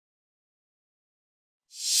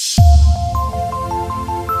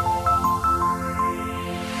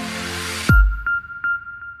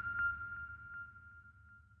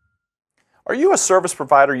Are you a service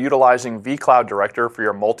provider utilizing vCloud Director for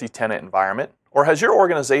your multi-tenant environment? Or has your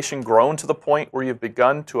organization grown to the point where you've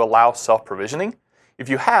begun to allow self-provisioning? If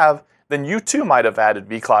you have, then you too might have added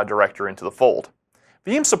vCloud Director into the fold.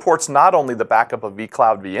 Veeam supports not only the backup of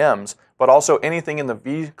vCloud VMs, but also anything in the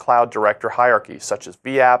vCloud Director hierarchy, such as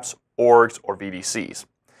vApps, orgs, or VDCs.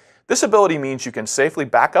 This ability means you can safely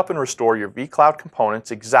back up and restore your vCloud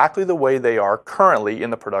components exactly the way they are currently in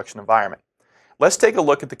the production environment. Let's take a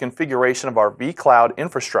look at the configuration of our vCloud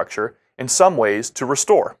infrastructure in some ways to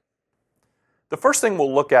restore. The first thing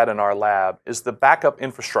we'll look at in our lab is the Backup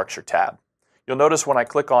Infrastructure tab. You'll notice when I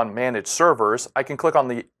click on Manage Servers, I can click on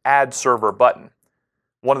the Add Server button.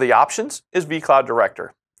 One of the options is vCloud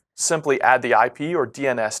Director. Simply add the IP or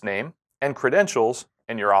DNS name and credentials,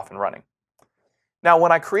 and you're off and running. Now,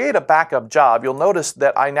 when I create a backup job, you'll notice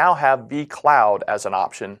that I now have vCloud as an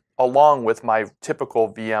option, along with my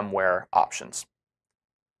typical VMware options.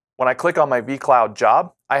 When I click on my vCloud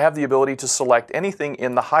job, I have the ability to select anything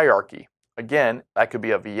in the hierarchy. Again, that could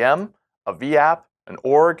be a VM, a vApp, an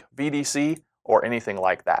org, VDC, or anything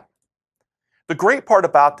like that. The great part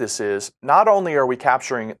about this is not only are we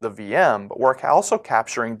capturing the VM, but we're also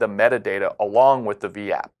capturing the metadata along with the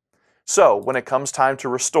vApp. So when it comes time to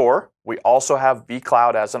restore, we also have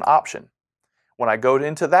vCloud as an option. When I go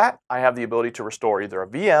into that, I have the ability to restore either a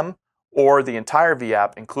VM or the entire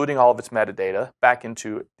vApp, including all of its metadata, back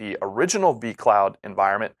into the original vCloud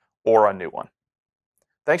environment or a new one.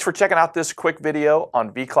 Thanks for checking out this quick video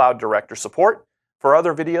on vCloud Director support. For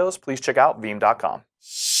other videos, please check out veeam.com.